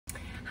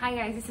Hi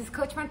guys, this is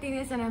Coach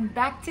Martinez and I'm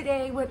back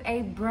today with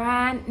a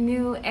brand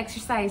new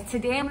exercise.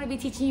 Today I'm going to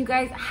be teaching you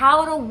guys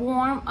how to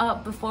warm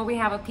up before we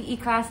have a PE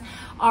class.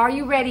 Are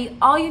you ready?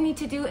 All you need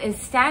to do is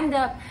stand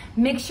up,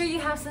 make sure you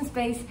have some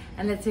space,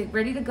 and let's get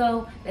ready to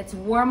go. Let's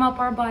warm up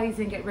our bodies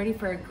and get ready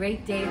for a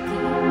great day of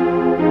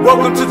PE.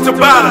 Welcome to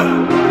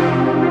Tabata.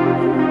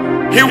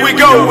 Here we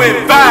go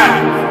in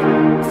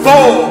 5,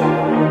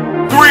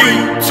 4, 3,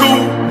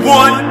 2,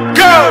 1,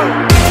 go!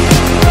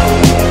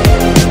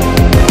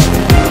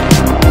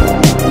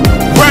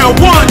 Round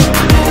 1.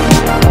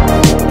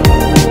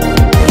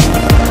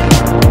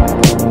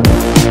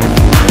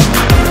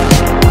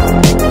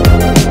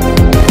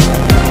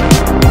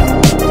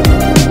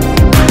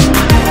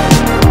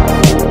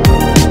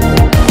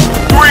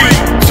 3,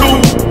 2,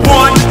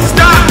 1,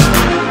 stop.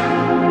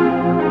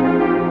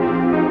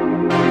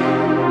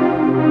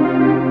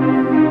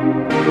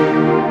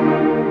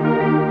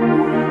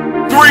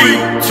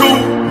 3, 2,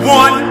 1, go.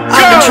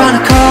 I've been trying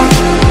to call.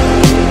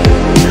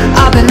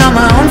 I've been on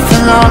my own for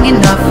long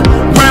enough.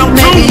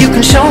 Maybe you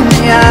can show me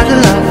how to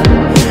love.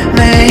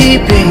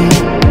 Maybe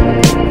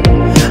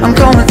I'm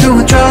going through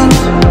withdrawals.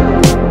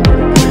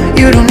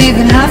 You don't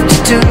even have to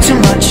do too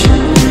much.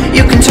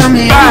 You can turn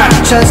me on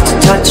with just a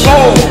touch.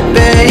 4,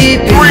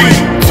 baby. 3,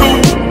 2,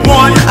 1, I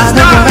stop.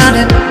 look around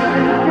it.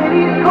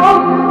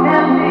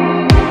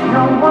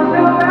 No one's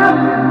around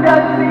to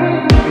judge me.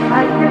 I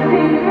can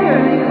see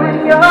clearly when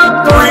you're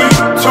 3,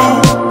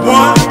 2, 1, go.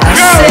 I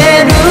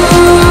said,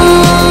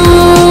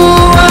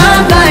 ooh,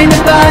 I'm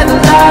blinded by the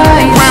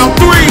lights. Round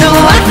 3. No, I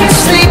can't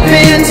sleep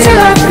until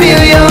I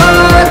feel your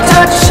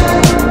touch.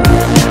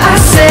 I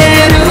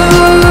said,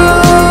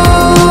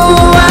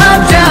 ooh,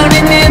 I'm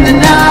drowning in the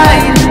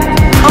night.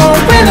 Oh,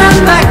 when I'm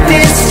like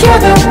this, you're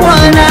the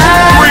one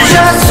I 3,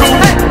 just 2,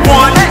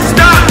 1,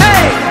 stop.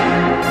 Hey.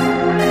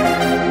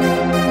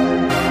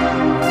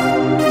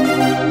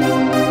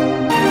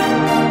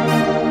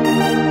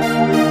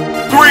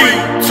 3,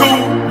 2,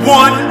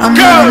 1, I'm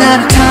go. running out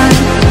of time,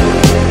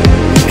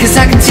 'cause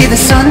I can see the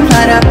sun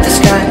light up the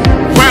sky.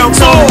 Round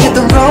So I 4. hit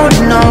the road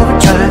in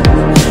overdrive.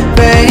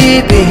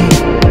 Baby,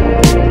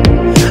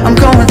 I'm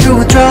going through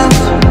withdrawals.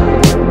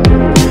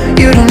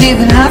 You don't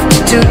even have to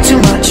do too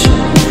much.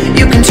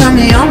 You can turn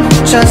me on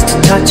with just a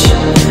touch.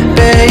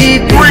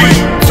 Baby, 3,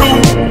 2,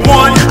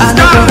 1, I look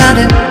stop. around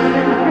it.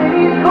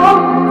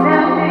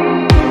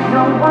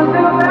 No one's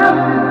around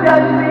to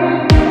judge me.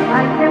 I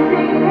can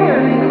see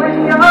clearly when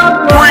you're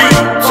 3,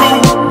 2,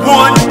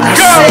 1, I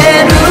go.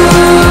 said,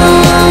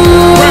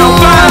 ooh, Round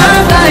 5.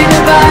 I'm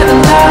blinded by the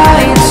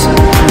lights.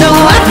 No,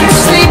 I can't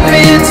sleep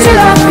until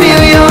I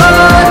feel your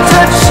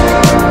touch.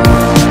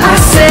 I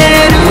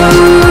said,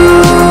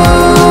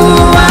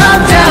 ooh, I'm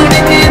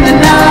drowning in the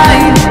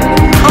night.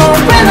 Oh,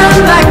 when I'm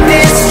like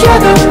this,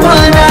 you're the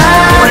one I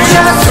 3,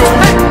 just 2,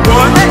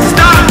 1,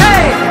 stop.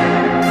 Hey.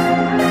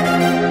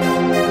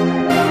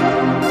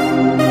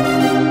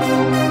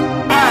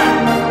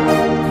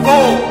 5,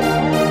 4,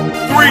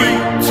 3,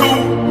 2,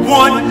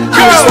 1, I'm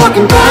just go.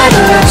 walking by to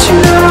let you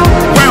know.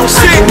 Round I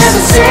can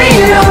never 6. say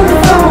it on the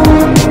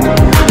phone,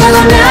 but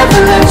I'll never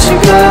let you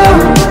go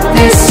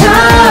this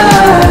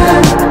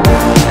time.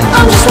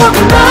 I'm just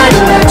walking by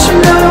to let you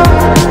know.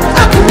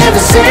 I can never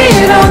say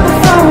it on the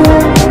phone,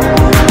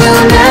 but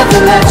I'll never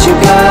let you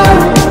go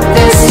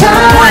this 3,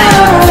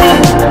 time. 2,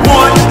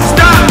 1,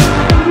 stop.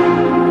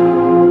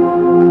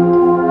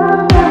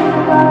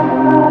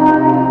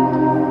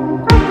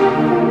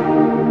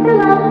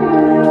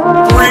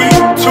 3,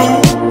 2,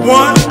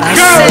 1, I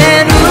go.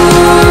 said,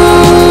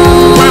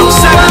 ooh, Round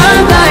 7.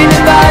 I'm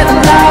blinded by the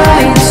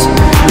lights.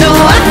 No, I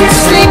can't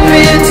sleep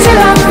until I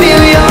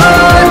feel your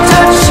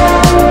touch.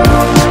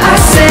 I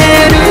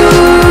said,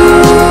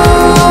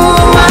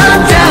 ooh, I'm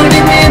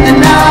drowning in the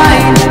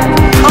night.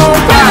 Oh,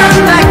 when I'm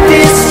like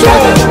this,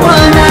 you're the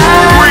one I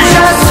 3,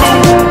 just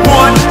 2,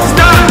 1,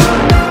 stop.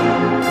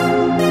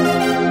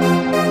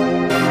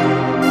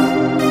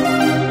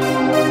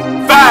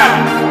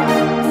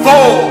 5,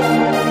 4,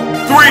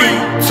 3,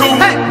 2,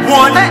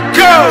 1,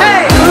 go.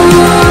 Hey. Ooh,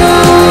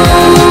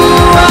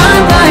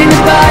 I'm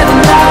blinded by the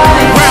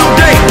lights. Round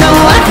 8. No,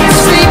 I can't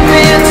sleep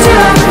until I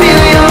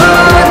feel your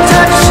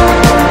touch.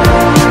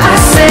 I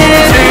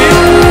said,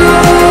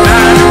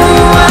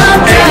 ooh, I'm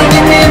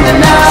drowning in the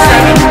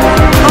night.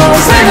 Oh,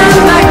 when I'm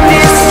like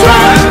this,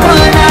 you're the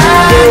one I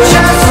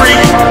just 3,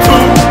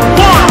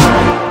 2, 1.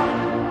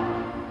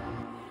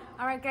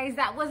 Alright guys,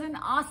 that was an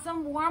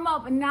awesome warm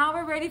up. Now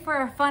we're ready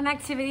for a fun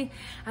activity.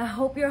 I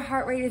hope your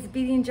heart rate is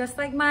beating just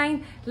like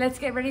mine. Let's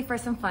get ready for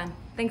some fun.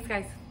 Thanks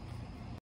guys.